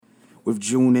With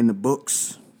June in the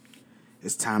books,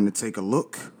 it's time to take a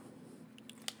look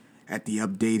at the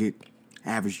updated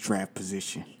average draft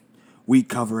position. We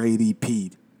cover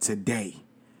ADP today.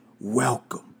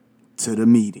 Welcome to the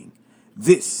meeting.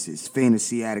 This is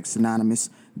Fantasy Addicts Anonymous,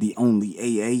 the only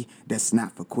AA that's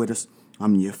not for quitters.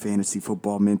 I'm your fantasy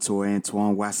football mentor,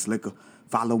 Antoine Weisslicker.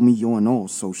 Follow me on all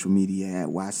social media at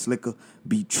Weisslicker.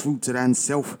 Be true to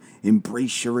thyself.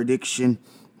 Embrace your addiction.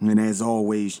 And as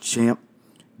always, champ,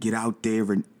 get out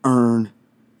there and earn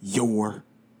your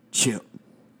chip.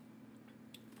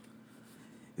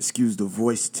 Excuse the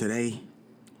voice today.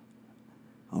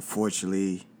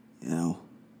 Unfortunately, been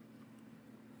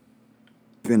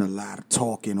a lot of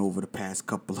talking over the past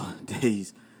couple of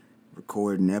days,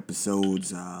 recording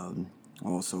episodes.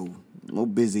 Also, a little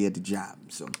busy at the job,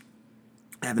 so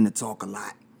having to talk a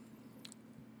lot.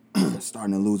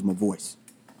 Starting to lose my voice.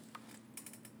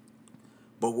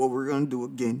 But what we're going to do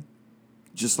again,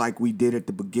 just like we did at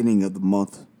the beginning of the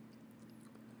month,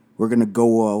 we're going to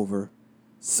go over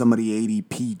some of the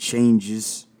ADP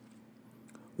changes,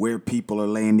 where people are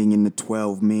landing in the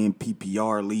 12-man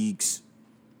PPR leagues,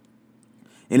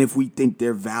 and if we think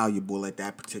they're valuable at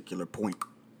that particular point.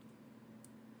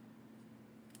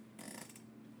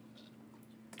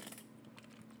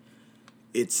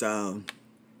 It's of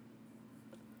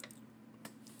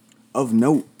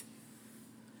note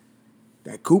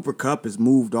that Cooper Kupp has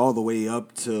moved all the way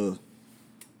up to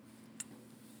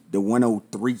the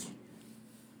 103.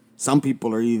 Some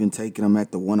people are even taking him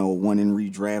at the 101 in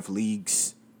redraft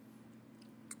leagues.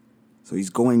 So he's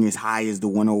going as high as the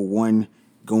 101,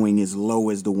 going as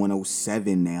low as the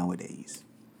 107 nowadays.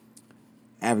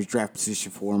 Average draft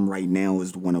position for him right now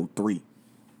is the 103.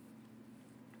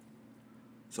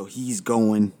 So he's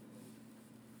going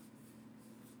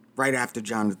right after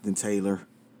Jonathan Taylor.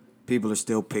 People are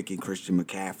still picking Christian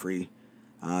McCaffrey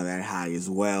that high as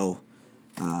well.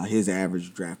 His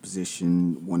average draft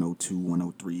position, 102,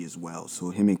 103 as well. So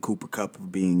him and Cooper Kupp are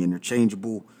being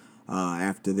interchangeable.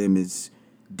 After them is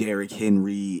Derrick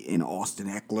Henry and Austin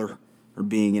Eckler are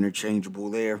being interchangeable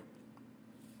there.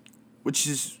 Which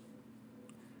is,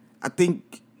 I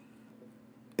think,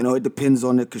 it depends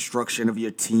on the construction of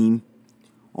your team,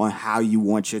 on how you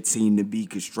want your team to be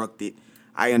constructed.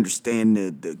 I understand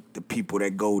the people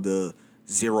that go to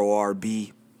zero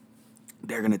RB,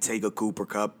 they're going to take a Cooper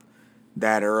Kupp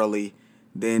that early.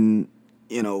 Then,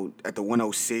 at the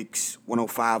 106,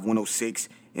 105, 106,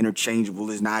 interchangeable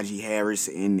is Najee Harris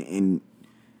and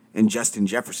Justin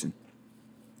Jefferson.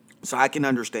 So I can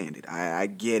understand it. I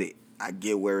get it. I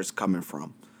get where it's coming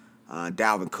from.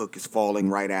 Dalvin Cook is falling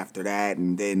right after that,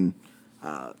 and then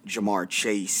Jamar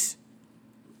Chase.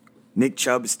 Nick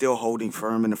Chubb is still holding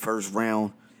firm in the first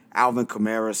round. Alvin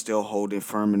Kamara is still holding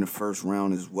firm in the first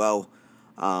round as well.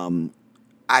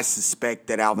 I suspect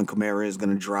that Alvin Kamara is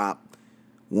going to drop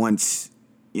once,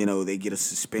 they get a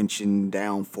suspension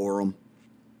down for him.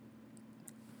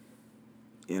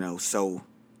 So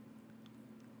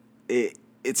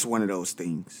it's one of those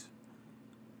things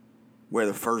where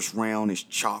the first round is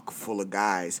chock full of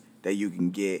guys that you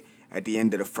can get. At the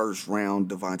end of the first round,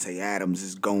 Davante Adams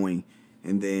is going,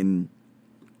 and then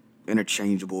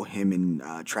interchangeable him and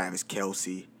Travis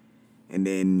Kelce, and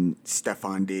then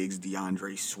Stephon Diggs,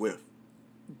 DeAndre Swift.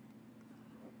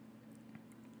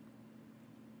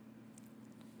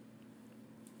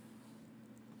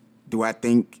 Do I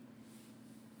think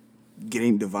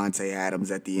getting Davante Adams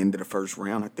at the end of the first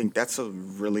round? I think that's a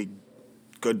really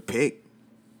good pick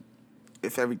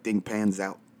if everything pans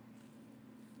out.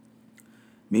 I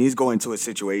mean, he's going to a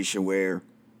situation where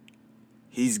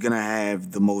he's going to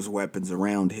have the most weapons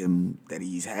around him that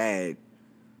he's had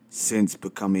since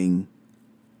becoming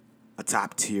a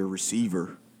top-tier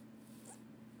receiver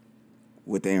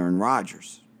with Aaron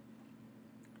Rodgers.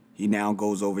 He now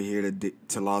goes over here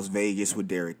to Las Vegas with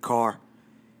Derek Carr.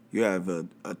 You have a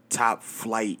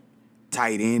top-flight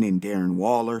tight end in Darren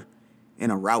Waller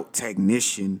and a route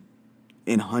technician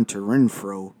in Hunter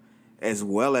Renfrow, as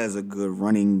well as a good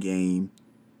running game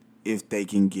if they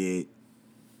can get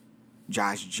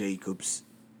Josh Jacobs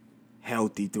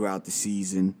healthy throughout the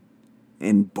season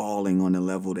and balling on the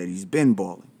level that he's been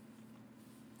balling.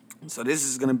 So this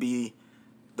is going to be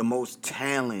the most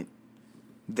talent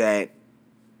that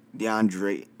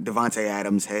Davante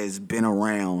Adams has been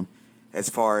around as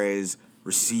far as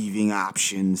receiving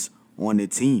options on the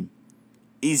team.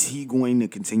 Is he going to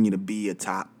continue to be a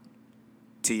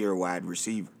top-tier wide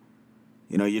receiver?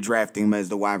 You're drafting him as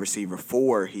the wide receiver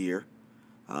 4 here.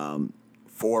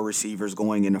 4 receivers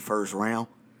going in the first round.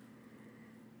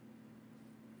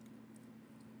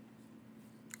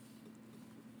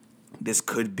 This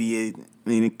could be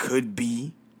it could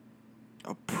be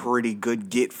a pretty good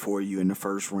get for you in the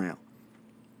first round.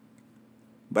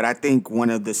 But I think one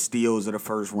of the steals of the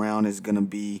first round is going to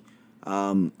be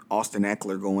Austin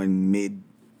Eckler going mid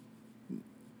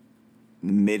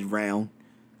round,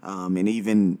 and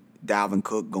even Dalvin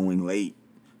Cook going late,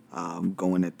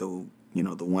 going at the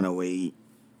 108,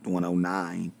 the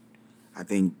 109. I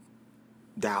think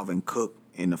Dalvin Cook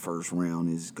in the first round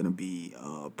is going to be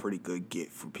a pretty good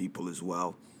get for people as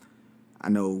well. I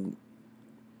know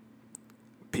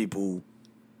people.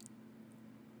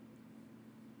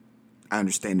 I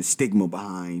understand the stigma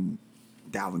behind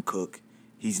Dalvin Cook.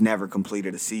 He's never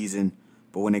completed a season,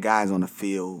 but when the guy's on the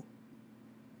field,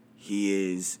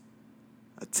 he is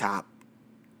a top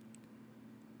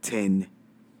 10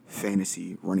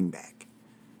 fantasy running back.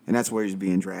 And that's where he's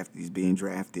being drafted. He's being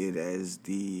drafted as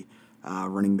the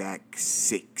running back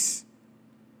 6.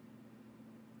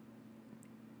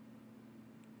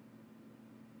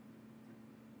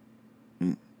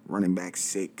 Running back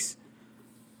 6.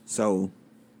 So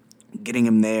getting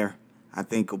him there, I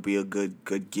think, will be a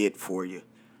good get for you.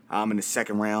 In the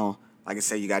second round, like I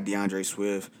said, you got DeAndre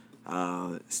Swift,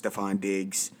 Stephon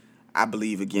Diggs. I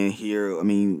believe again here. I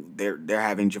mean, they're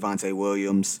having Javonte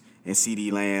Williams and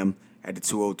CeeDee Lamb at the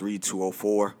 203,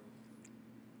 204.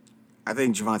 I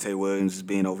think Javonte Williams is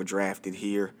being overdrafted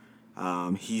here.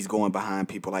 He's going behind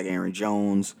people like Aaron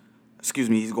Jones. Excuse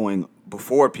me, he's going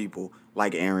before people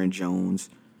like Aaron Jones,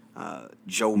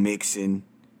 Joe Mixon,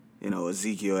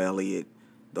 Ezekiel Elliott.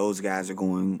 Those guys are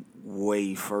going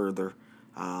way further.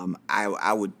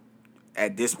 I would,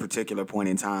 at this particular point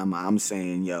in time, I'm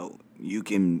saying, you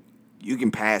can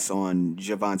pass on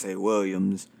Javonte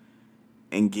Williams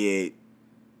and get,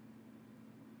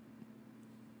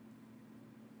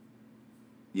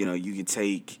 you could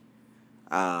take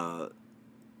a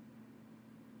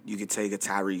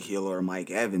Tyreek Hill or a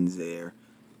Mike Evans there,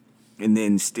 and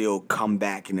then still come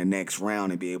back in the next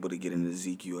round and be able to get an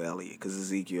Ezekiel Elliott, because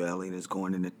Ezekiel Elliott is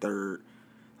going in the third.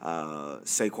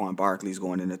 Saquon Barkley's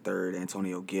going in the third.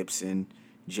 Antonio Gibson,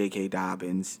 J.K.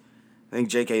 Dobbins. I think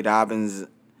J.K. Dobbins,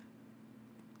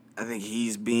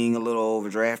 he's being a little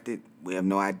overdrafted. We have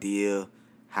no idea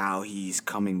how he's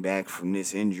coming back from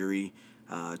this injury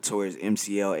towards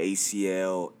MCL,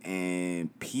 ACL, and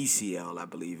PCL, I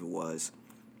believe it was.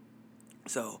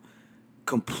 So,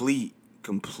 complete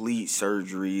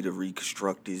surgery to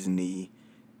reconstruct his knee.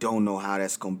 Don't know how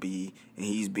that's going to be. And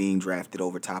he's being drafted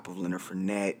over top of Leonard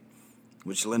Fournette,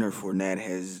 which Leonard Fournette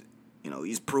has,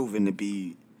 he's proven to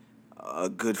be a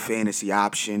good fantasy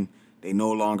option. They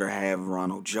no longer have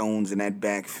Ronald Jones in that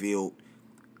backfield.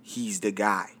 He's the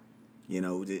guy.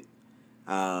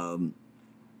 I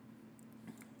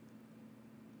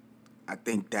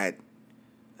think that,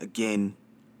 again,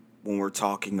 when we're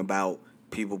talking about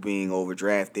people being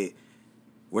overdrafted,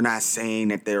 we're not saying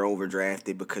that they're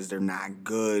overdrafted because they're not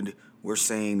good. We're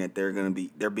saying that they're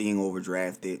being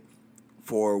overdrafted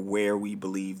for where we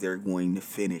believe they're going to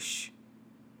finish.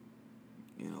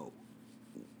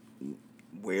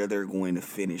 Where they're going to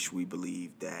finish, we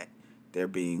believe that they're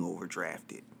being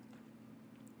overdrafted.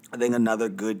 I think another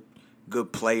good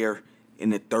player in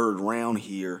the third round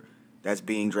here that's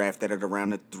being drafted at around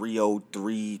the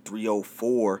 303,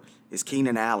 304 is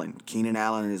Keenan Allen. Keenan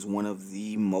Allen is one of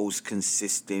the most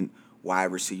consistent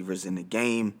wide receivers in the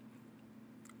game.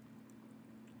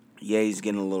 Yeah, he's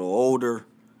getting a little older,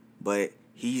 but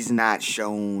he's not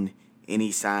shown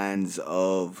any signs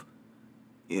of,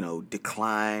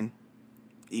 decline.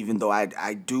 Even though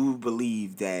I do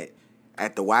believe that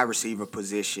at the wide receiver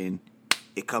position,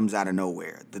 it comes out of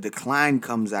nowhere. The decline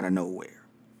comes out of nowhere.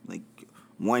 Like,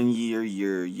 one year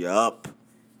you're up,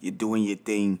 you're doing your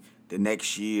thing. The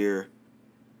next year,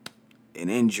 an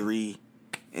injury,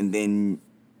 and then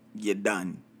you're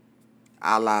done.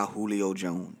 A la Julio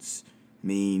Jones. I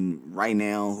mean, right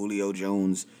now, Julio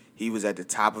Jones, he was at the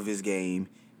top of his game.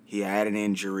 He had an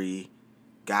injury,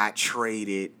 got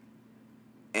traded,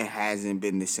 and hasn't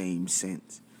been the same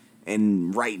since.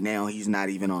 And right now, he's not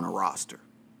even on a roster.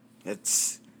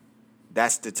 That's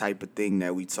the type of thing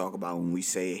that we talk about when we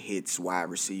say it hits wide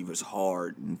receivers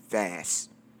hard and fast.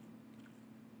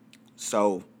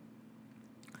 So,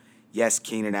 yes,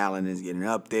 Keenan Allen is getting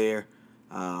up there,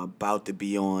 about to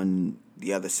be on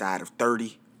the other side of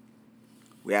 30.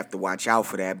 We have to watch out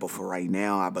for that, but for right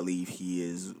now, I believe he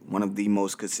is one of the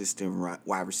most consistent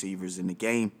wide receivers in the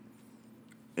game.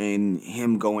 And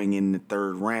him going in the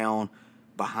third round,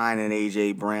 behind an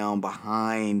A.J. Brown,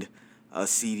 behind a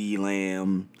CeeDee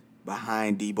Lamb,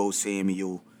 behind Deebo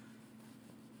Samuel,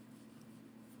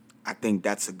 I think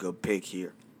that's a good pick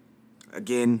here.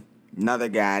 Again, another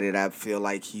guy that I feel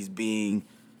like he's being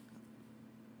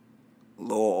a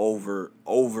little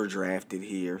overdrafted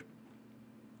here.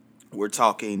 We're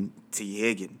talking T.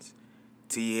 Higgins.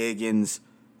 T. Higgins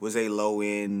was a low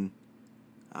end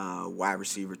wide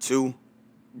receiver 2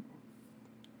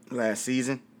 last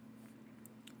season.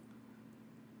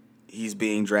 He's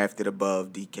being drafted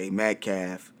above DK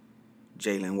Metcalf,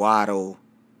 Jalen Waddle,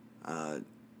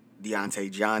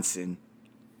 Deontay Johnson.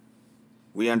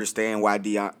 We understand why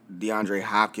DeAndre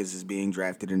Hopkins is being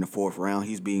drafted in the 4th round.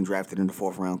 He's being drafted in the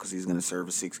 4th round because he's going to serve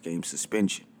a 6-game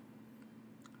suspension.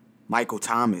 Michael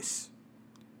Thomas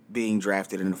being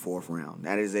drafted in the 4th round.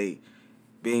 That is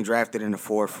being drafted in the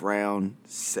 4th round,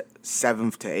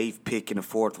 7th to 8th pick in the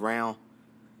 4th round.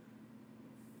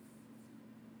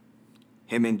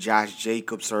 Him and Josh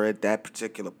Jacobs are at that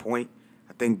particular point.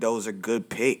 I think those are good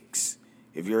picks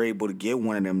if you're able to get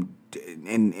one of them.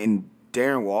 And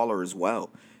Darren Waller as well.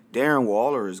 Darren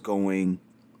Waller is going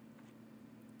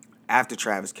after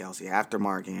Travis Kelce, after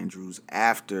Mark Andrews,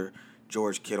 after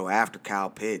George Kittle, after Kyle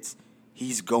Pitts.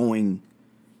 He's going,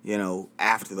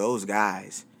 after those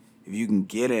guys. If you can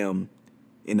get him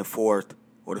in the 4th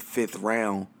or the 5th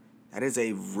round, that is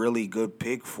a really good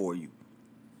pick for you.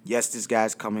 Yes, this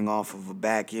guy's coming off of a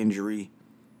back injury,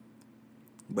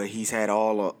 but he's had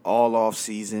all off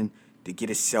season to get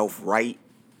himself right,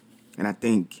 and I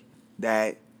think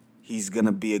that he's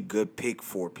gonna be a good pick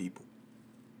for people.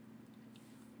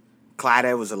 Clyde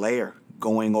Edwards-Helaire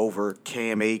going over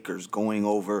Cam Akers, going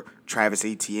over Travis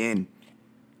Etienne,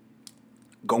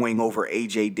 going over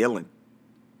A.J. Dillon.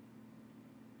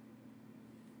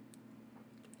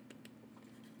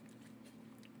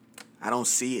 I don't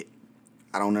see it.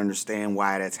 I don't understand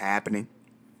why that's happening.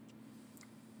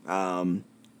 Terry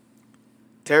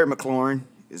McLaurin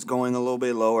is going a little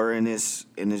bit lower in this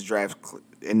draft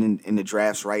in the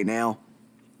drafts right now.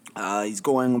 He's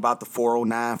going about the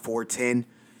 409, 410,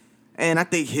 and I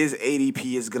think his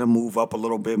ADP is gonna move up a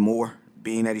little bit more,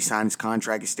 being that he signed his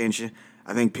contract extension.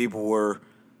 I think people were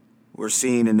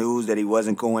seeing the news that he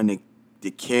wasn't going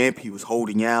to camp. He was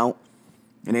holding out.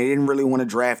 And they didn't really want to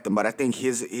draft him, but I think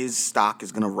his stock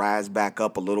is going to rise back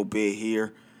up a little bit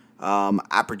here.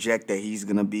 I project that he's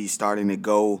going to be starting to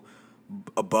go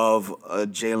above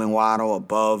Jalen Waddle,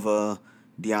 above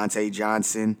Deontay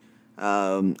Johnson.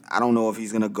 I don't know if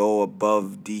he's going to go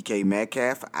above DK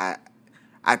Metcalf.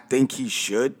 I think he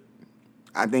should.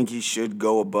 I think he should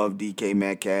go above DK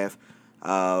Metcalf.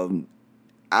 I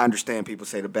understand people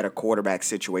say the better quarterback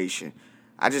situation.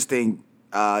 I just think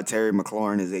Terry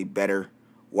McLaurin is a better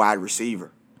wide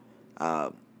receiver.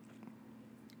 But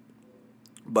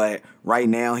right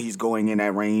now he's going in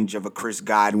that range of a Chris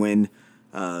Godwin,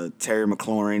 Terry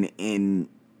McLaurin, and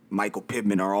Michael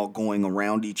Pittman are all going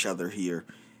around each other here.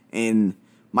 And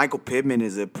Michael Pittman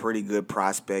is a pretty good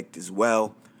prospect as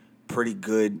well. Pretty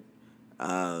good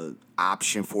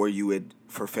option for you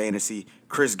for fantasy.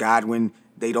 Chris Godwin,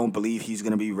 they don't believe he's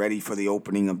going to be ready for the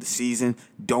opening of the season.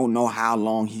 Don't know how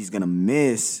long he's going to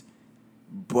miss,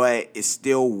 but it's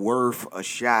still worth a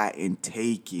shot in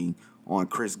taking on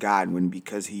Chris Godwin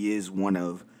because he is one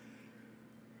of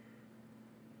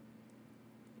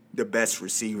the best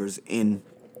receivers in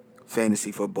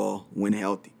fantasy football when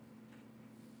healthy.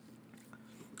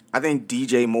 I think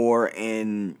DJ Moore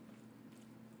and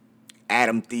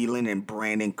Adam Thielen and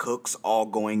Brandon Cooks all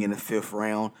going in the 5th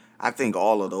round. I think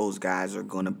all of those guys are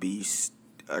going to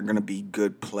be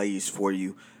good plays for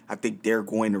you. I think they're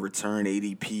going to return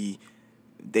ADP.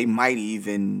 They might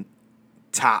even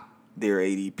top their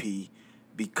ADP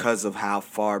because of how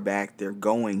far back they're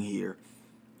going here.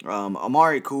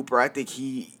 Amari Cooper, I think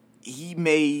he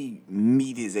may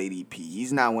meet his ADP.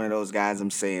 He's not one of those guys I'm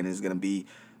saying is going to be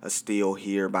a steal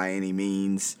here by any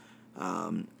means.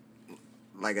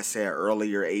 Like I said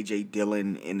earlier, A.J.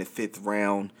 Dillon in the 5th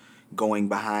round, going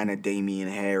behind a Damian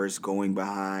Harris, going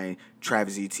behind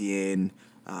Travis Etienne,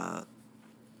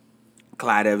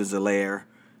 Clyde Edwards-Helaire,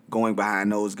 going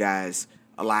behind those guys,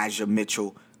 Elijah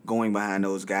Mitchell, going behind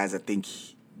those guys. I think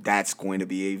that's going to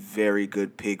be a very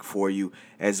good pick for you,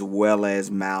 as well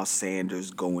as Miles Sanders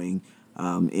going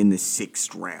in the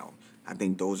 6th round. I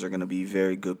think those are going to be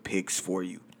very good picks for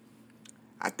you.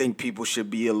 I think people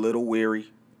should be a little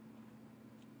wary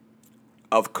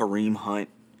of Kareem Hunt.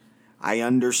 I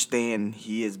understand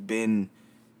he has been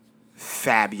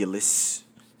fabulous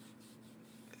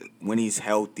when he's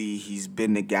healthy. He's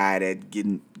been the guy that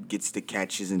gets the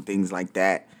catches and things like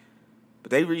that.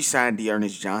 But they re-signed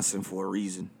D'Ernest Johnson for a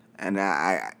reason. And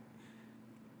I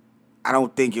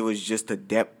don't think it was just a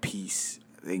depth piece.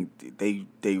 I think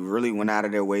they really went out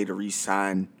of their way to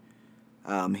re-sign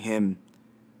him,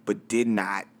 but did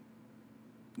not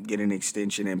get an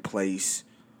extension in place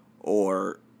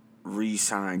or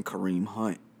re-sign Kareem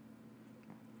Hunt.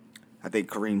 I think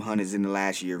Kareem Hunt is in the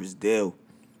last year of his deal.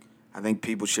 I think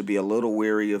people should be a little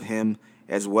wary of him,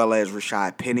 as well as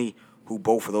Rashad Penny, who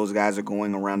both of those guys are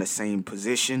going around the same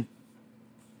position.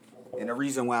 And the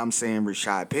reason why I'm saying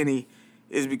Rashad Penny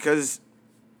is because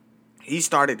he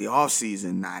started the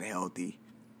offseason not healthy.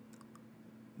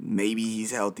 Maybe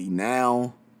he's healthy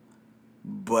now,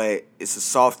 but it's a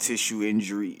soft tissue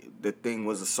injury. The thing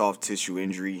was a soft tissue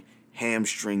injury,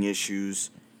 hamstring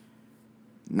issues.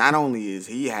 Not only is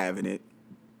he having it,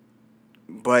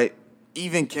 but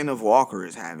even Kenneth Walker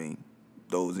is having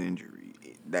those injuries,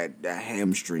 that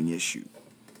hamstring issue.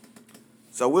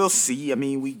 So we'll see. I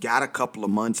mean, we got a couple of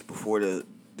months before the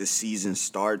season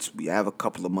starts. We have a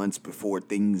couple of months before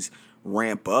things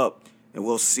ramp up, and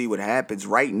we'll see what happens.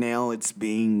 Right now, it's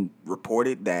being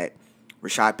reported that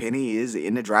Rashad Penny is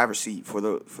in the driver's seat for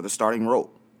the starting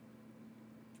role.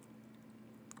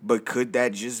 But could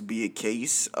that just be a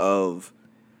case of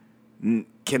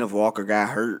Kenneth Walker got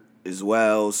hurt as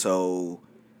well? So,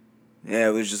 yeah,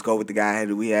 let's just go with the guy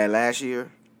that we had last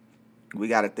year. We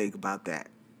got to think about that.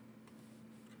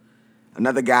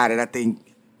 Another guy that I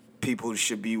think people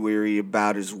should be wary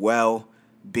about as well,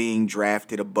 being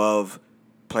drafted above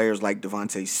players like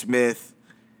Devontae Smith,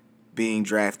 being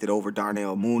drafted over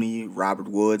Darnell Mooney, Robert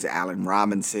Woods, Allen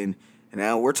Robinson, and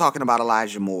now we're talking about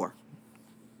Elijah Moore.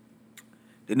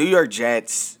 The New York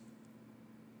Jets,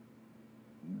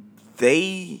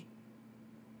 they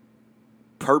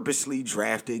purposely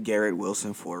drafted Garrett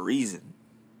Wilson for a reason.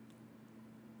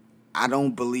 I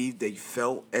don't believe they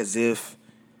felt as if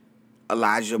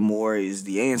Elijah Moore is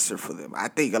the answer for them. I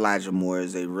think Elijah Moore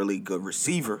is a really good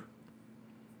receiver.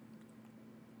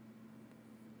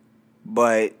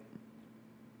 But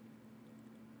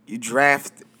you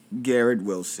draft Garrett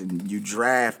Wilson, you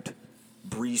draft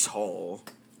Breece Hall,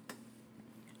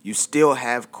 you still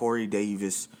have Corey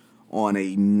Davis on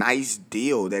a nice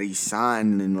deal that he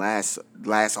signed in last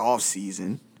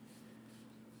offseason.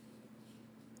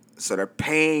 So they're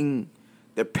paying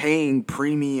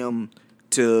premium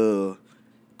to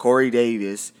Corey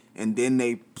Davis, and then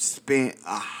they spent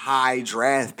a high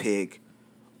draft pick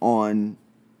on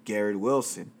Garrett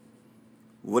Wilson.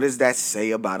 What does that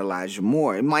say about Elijah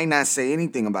Moore? It might not say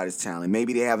anything about his talent.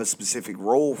 Maybe they have a specific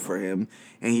role for him,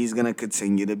 and he's going to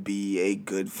continue to be a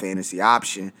good fantasy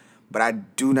option. But I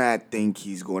do not think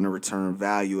he's going to return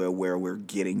value at where we're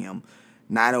getting him.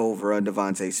 Not over a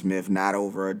Devontae Smith, not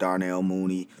over a Darnell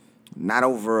Mooney, not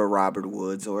over a Robert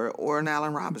Woods or an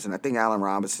Allen Robinson. I think Allen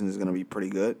Robinson is going to be pretty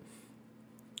good.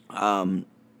 I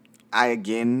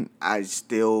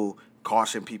still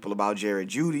caution people about Jared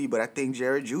Jeudy, but I think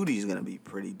Jared Jeudy is going to be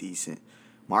pretty decent.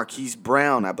 Marquise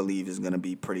Brown, I believe, is going to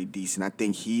be pretty decent. I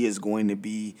think he is going to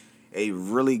be a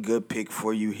really good pick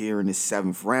for you here in the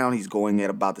 7th round. He's going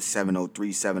at about the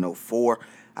 703, 704.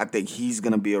 I think he's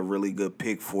going to be a really good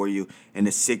pick for you in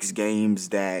the 6 games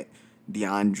that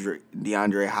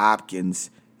DeAndre Hopkins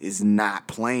is not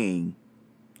playing.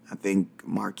 I think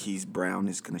Marquise Brown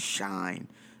is going to shine.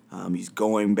 He's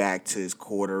going back to his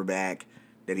quarterback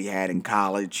that he had in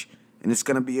college, and it's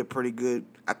going to be a pretty good.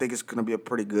 I think it's going to be a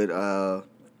pretty good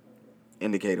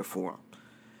indicator for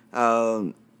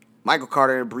him. Michael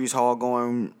Carter and Breece Hall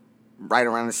going right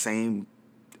around the same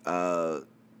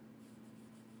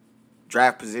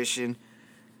draft position.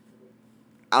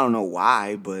 I don't know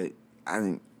why, but I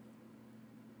think,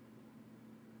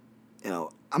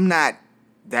 I'm not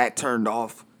that turned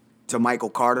off to Michael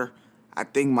Carter. I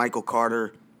think Michael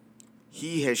Carter,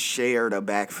 he has shared a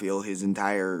backfield his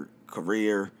entire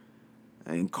career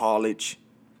in college,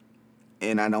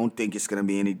 and I don't think it's going to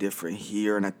be any different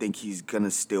here, and I think he's going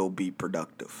to still be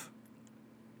productive.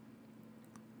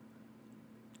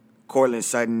 Courtland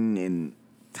Sutton and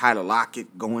Tyler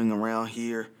Lockett going around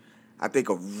here, I think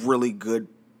a really good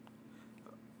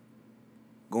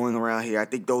going around here. I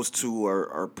think those two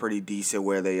are pretty decent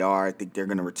where they are. I think they're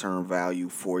going to return value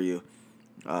for you.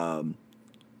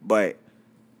 But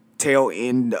tail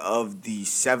end of the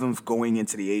 7th going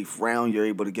into the 8th round, you're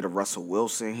able to get a Russell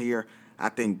Wilson here. I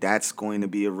think that's going to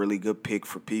be a really good pick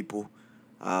for people.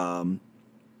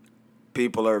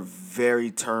 People are very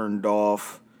turned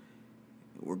off.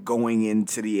 We're going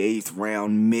into the 8th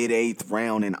round, mid-8th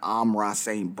round, and Amon-Ra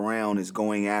St. Brown is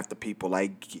going after people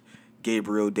like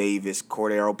Gabriel Davis,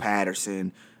 Cordero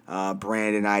Patterson,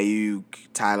 Brandon Ayuk,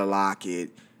 Tyler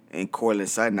Lockett, and Courtland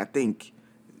Sutton. I think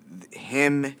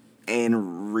him and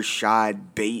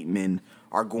Rashad Bateman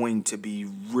are going to be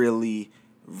really,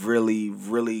 really,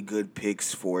 really good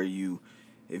picks for you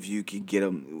if you can get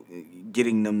them.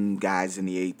 Getting them guys in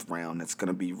the 8th round, that's going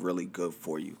to be really good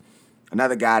for you.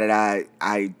 Another guy that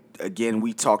I again,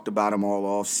 we talked about him all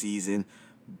off season,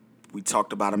 We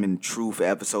talked about him in Truth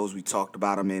episodes. We talked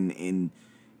about him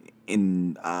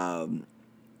in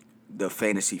the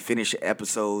Fantasy Finish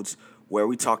episodes where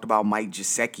we talked about Mike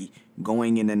Gesicki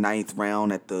going in the ninth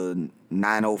round at the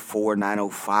 904,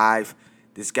 905.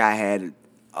 This guy had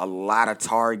a lot of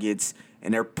targets,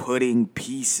 and they're putting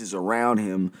pieces around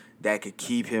him that could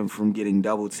keep him from getting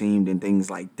double teamed and things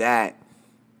like that,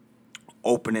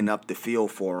 opening up the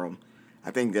field for him.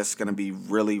 I think that's going to be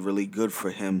really, really good for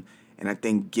him. And I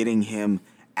think getting him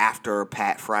after a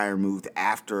Pat Freiermuth,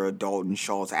 after a Dalton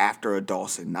Schultz, after a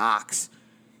Dawson Knox,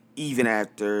 even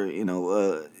after,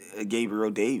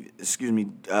 Gabriel Davis,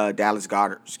 Dallas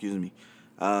Goedert,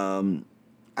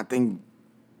 I think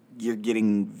you're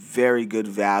getting very good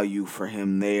value for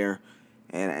him there,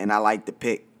 and I like the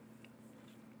pick.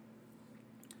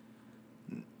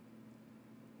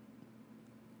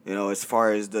 As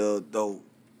far as the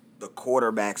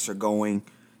quarterbacks are going,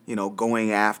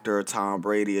 going after a Tom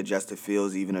Brady, a Justin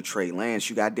Fields, even a Trey Lance,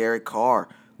 you got Derek Carr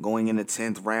going in the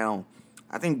 10th round.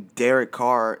 I think Derek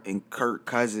Carr and Kirk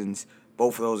Cousins,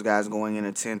 both of those guys going in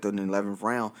the 10th and 11th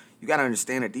round, you got to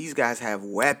understand that these guys have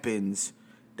weapons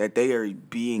that they are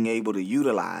being able to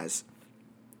utilize.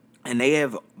 And they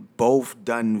have both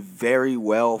done very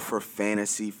well for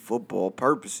fantasy football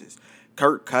purposes.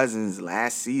 Kirk Cousins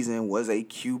last season was a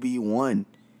QB1.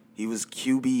 He was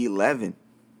QB11.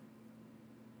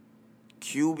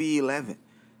 QB11.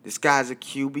 This guy's a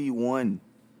QB1.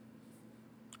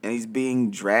 And he's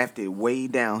being drafted way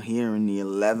down here in the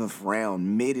 11th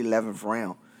round, mid-11th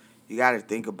round. You got to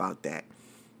think about that.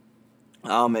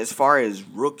 As far as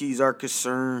rookies are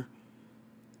concerned,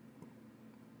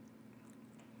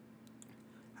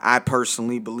 I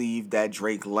personally believe that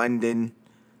Drake London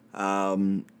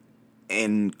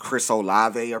and Chris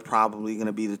Olave are probably going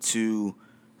to be the two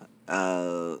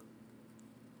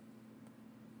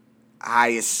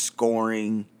highest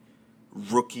scoring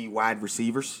rookie wide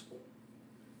receivers.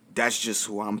 That's just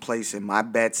who I'm placing my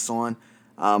bets on.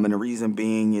 And the reason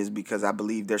being is because I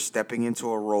believe they're stepping into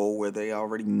a role where they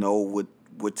already know what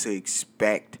to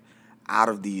expect out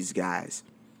of these guys.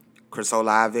 Chris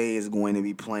Olave is going to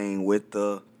be playing with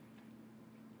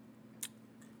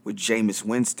Jameis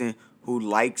Winston, who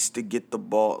likes to get the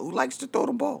ball, who likes to throw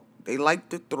the ball. They like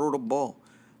to throw the ball.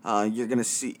 You're going to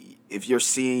see, if you're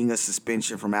seeing a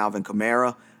suspension from Alvin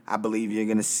Kamara, I believe you're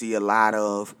going to see a lot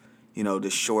of, the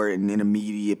short and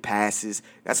intermediate passes.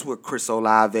 That's what Chris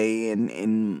Olave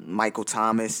and Michael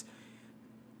Thomas,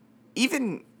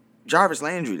 even Jarvis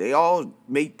Landry, they all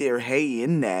make their hay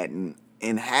in that.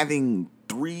 And having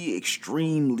three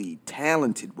extremely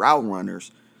talented route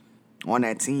runners on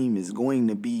that team is going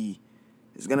to be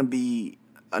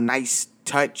a nice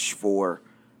touch for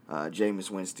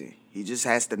Jameis Winston. He just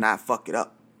has to not fuck it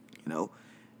up.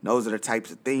 Those are the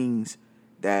types of things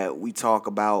that we talk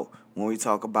about when we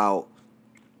talk about,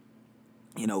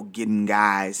 getting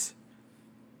guys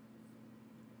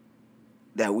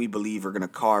that we believe are going to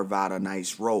carve out a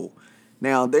nice role.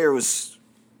 Now, there was,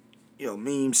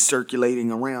 memes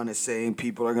circulating around that saying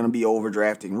people are going to be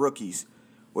overdrafting rookies.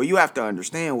 Well, you have to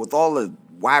understand, with all the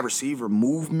wide receiver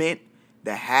movement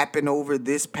that happened over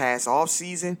this past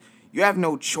offseason, you have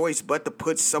no choice but to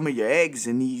put some of your eggs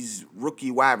in these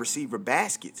rookie wide receiver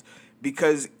baskets,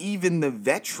 because even the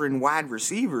veteran wide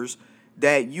receivers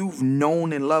that you've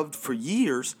known and loved for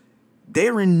years,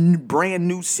 they're in brand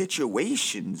new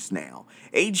situations now.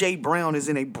 A.J. Brown is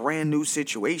in a brand new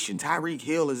situation. Tyreek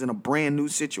Hill is in a brand new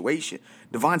situation.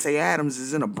 Devontae Adams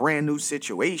is in a brand new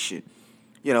situation.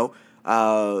 Terry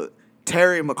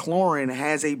McLaurin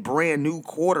has a brand new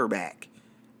quarterback.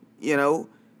 Deebo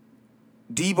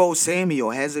Samuel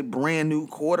has a brand new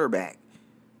quarterback.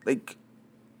 Like,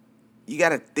 you got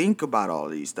to think about all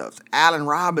these stuff. Allen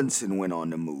Robinson went on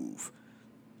the move.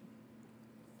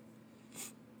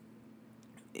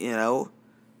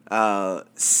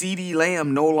 CeeDee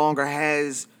Lamb no longer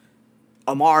has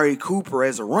Amari Cooper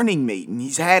as a running mate, and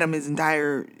he's had him his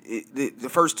entire the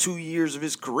first 2 years of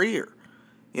his career.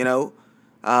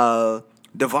 Devontae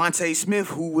Smith,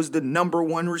 who was the number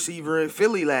one receiver in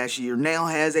Philly last year, now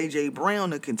has A.J. Brown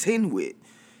to contend with.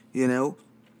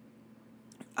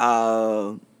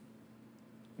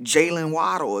 Jalen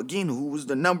Waddle, again, who was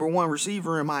the number one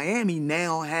receiver in Miami,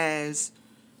 now has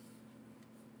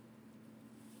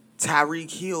Tyreek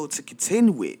Hill to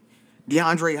contend with.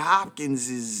 DeAndre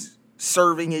Hopkins is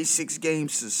serving a 6-game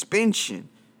suspension.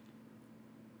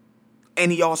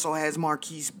 And he also has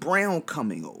Marquise Brown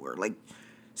coming over. Like,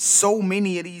 so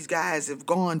many of these guys have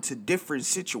gone to different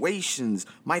situations.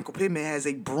 Michael Pittman has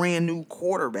a brand new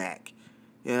quarterback.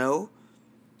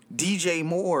 DJ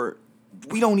Moore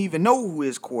we don't even know who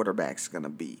his quarterback's going to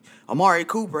be. Amari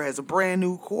Cooper has a brand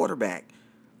new quarterback.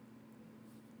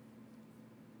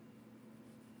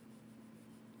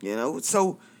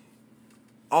 So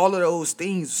all of those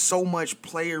things, so much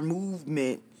player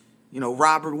movement.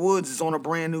 Robert Woods is on a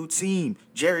brand new team.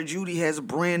 Jerry Jeudy has a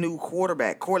brand new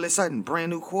quarterback. Cortland Sutton,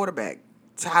 brand new quarterback.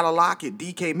 Tyler Lockett,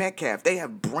 DK Metcalf, they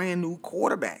have brand new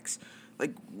quarterbacks.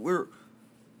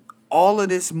 All of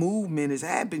this movement is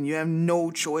happening. You have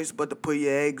no choice but to put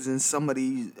your eggs in some of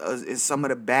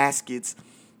the baskets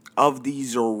of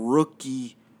these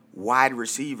rookie wide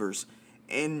receivers.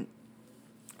 And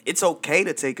it's okay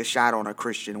to take a shot on a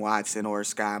Christian Watson or a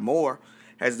Sky Moore,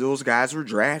 as those guys were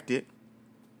drafted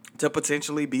to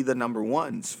potentially be the number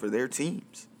ones for their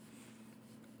teams.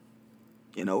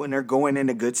 And they're going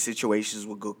into good situations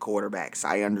with good quarterbacks.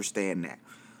 I understand that.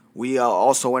 We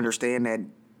also understand that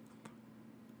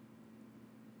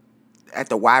at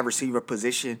the wide receiver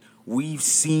position, we've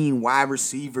seen wide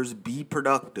receivers be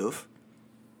productive.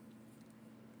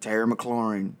 Terry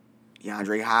McLaurin,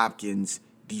 DeAndre Hopkins,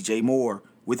 DJ Moore,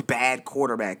 with bad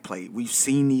quarterback play. We've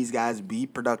seen these guys be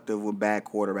productive with bad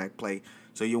quarterback play.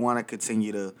 So you want to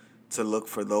continue to look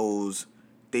for those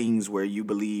things where you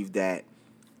believe that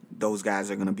those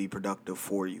guys are going to be productive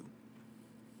for you.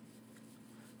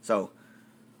 So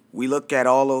we look at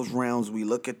all those rounds. We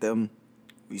look at them.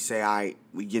 We say, all right,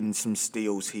 we getting some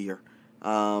steals here.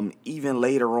 Even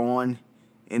later on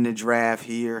in the draft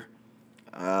here,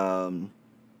 I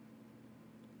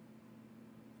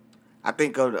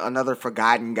think another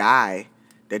forgotten guy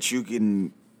that you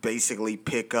can basically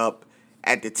pick up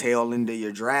at the tail end of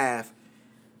your draft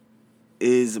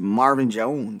is Marvin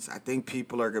Jones. I think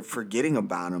people are forgetting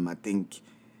about him. I think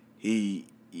you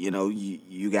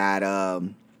got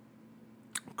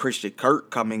Christian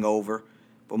Kirk coming over.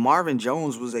 But Marvin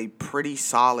Jones was a pretty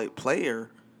solid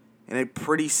player and a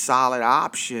pretty solid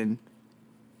option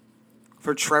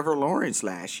for Trevor Lawrence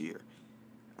last year.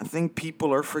 I think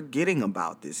people are forgetting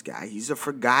about this guy. He's a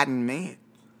forgotten man.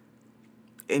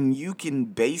 And you can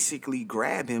basically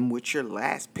grab him with your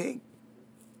last pick.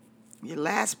 Your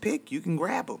last pick, you can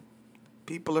grab him.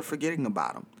 People are forgetting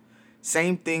about him.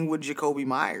 Same thing with Jakobi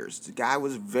Meyers. The guy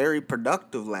was very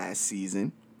productive last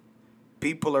season.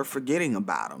 People are forgetting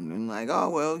about him. And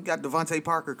you got Devontae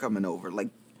Parker coming over.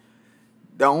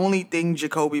 The only thing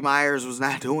Jakobi Meyers was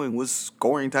not doing was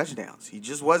scoring touchdowns. He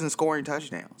just wasn't scoring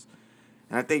touchdowns.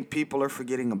 And I think people are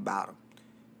forgetting about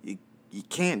him. You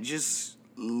can't just,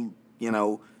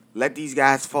 let these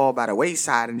guys fall by the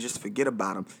wayside and just forget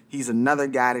about him. He's another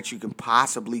guy that you can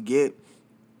possibly get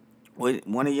with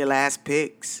one of your last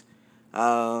picks.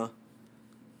 People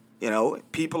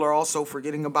are also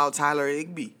forgetting about Tyler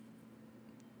Higbee.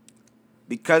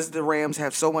 Because the Rams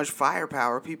have so much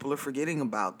firepower, people are forgetting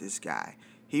about this guy.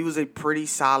 He was a pretty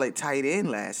solid tight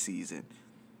end last season.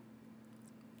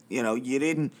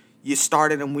 You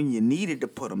started him when you needed to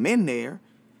put him in there,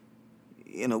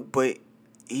 but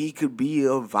he could be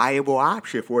a viable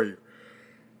option for you.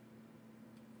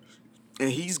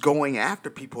 And he's going after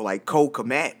people like Cole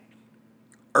Kmet,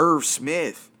 Irv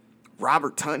Smith,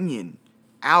 Robert Tonyan,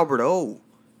 Albert O,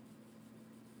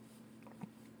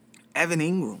 Evan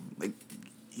Ingram.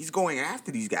 He's going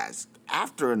after these guys,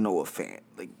 after a Noah Fant.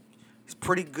 He's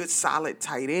pretty good, solid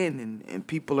tight end, and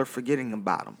people are forgetting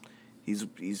about him.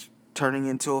 He's turning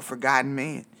into a forgotten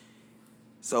man.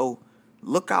 So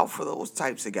look out for those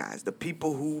types of guys, the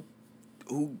people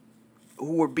who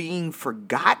are being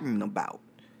forgotten about.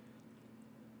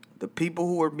 The people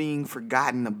who are being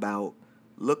forgotten about,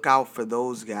 look out for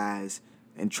those guys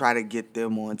and try to get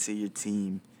them onto your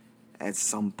team at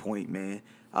some point, man.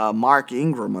 Mark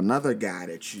Ingram, another guy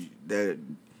that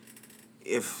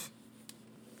if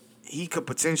he could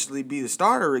potentially be the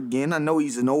starter again. I know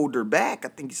he's an older back. I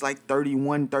think he's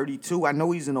 31, 32. I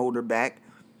know he's an older back.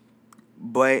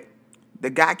 But the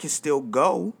guy can still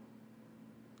go.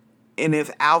 And if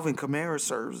Alvin Kamara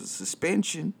serves a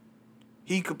suspension,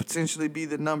 he could potentially be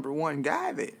the number one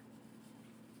guy there.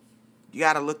 You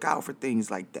got to look out for things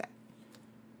like that.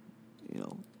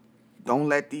 Don't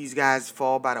let these guys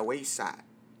fall by the wayside.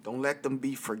 Don't let them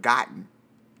be forgotten.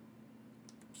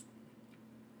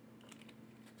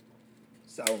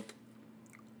 So,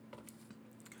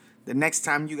 the next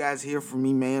time you guys hear from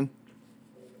me, man,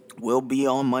 we'll be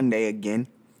on Monday again.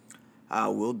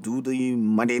 We'll do the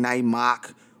Monday Night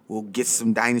Mock. We'll get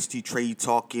some Dynasty Trade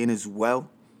talk in as well.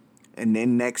 And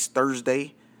then next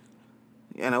Thursday,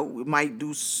 we might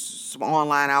do some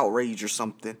online outrage or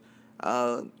something.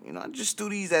 Just do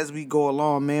these as we go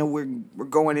along, man. We're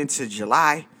going into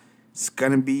July. It's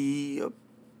gonna be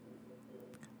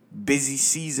busy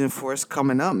season for us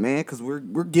coming up, man, because we're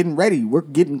getting ready. We're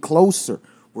getting closer.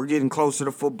 We're getting closer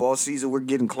to football season. We're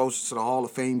getting closer to the Hall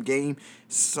of Fame game.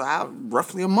 So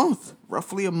roughly a month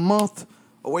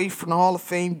away from the Hall of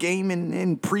Fame game,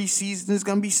 and preseason is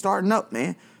gonna be starting up,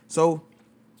 man. So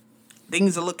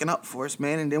things are looking up for us,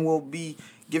 man. And then we'll be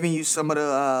giving you some of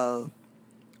the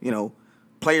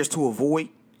players to avoid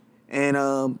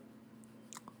and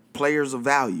players of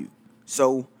value.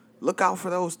 So look out for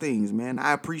those things, man.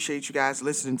 I appreciate you guys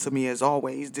listening to me as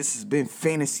always. This has been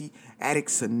Fantasy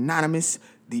Addicts Anonymous,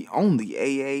 the only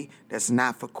AA that's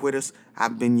not for quitters.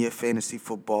 I've been your fantasy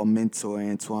football mentor,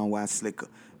 Antoine Y. Slicker.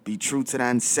 Be true to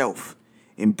thyself.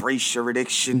 Embrace your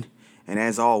addiction. And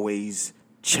as always,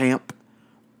 champ,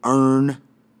 earn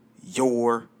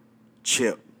your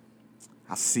chip.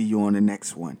 I'll see you on the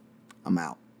next one. I'm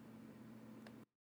out.